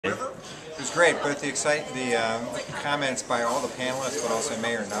great, both the comments by all the panelists, but also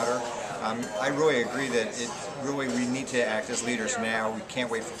Mayor Nutter. I really agree that we need to act as leaders now. We can't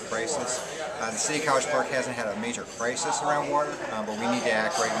wait for crisis. The City of College Park hasn't had a major crisis around water, but we need to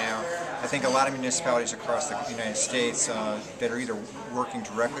act right now. I think a lot of municipalities across the United States that are either working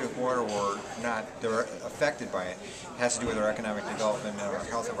directly with water or not, they're affected by it. It has to do with our economic development and our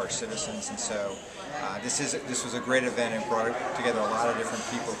health of our citizens, and so this was a great event and brought together a lot of different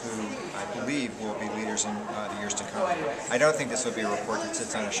people who I believe will be leaders in the years to come. I don't think this will be a report that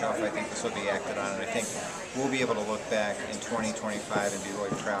sits on a shelf. I think this will be acted on, and I think we'll be able to look back in 2025 and be really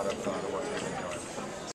proud of the work we've been doing.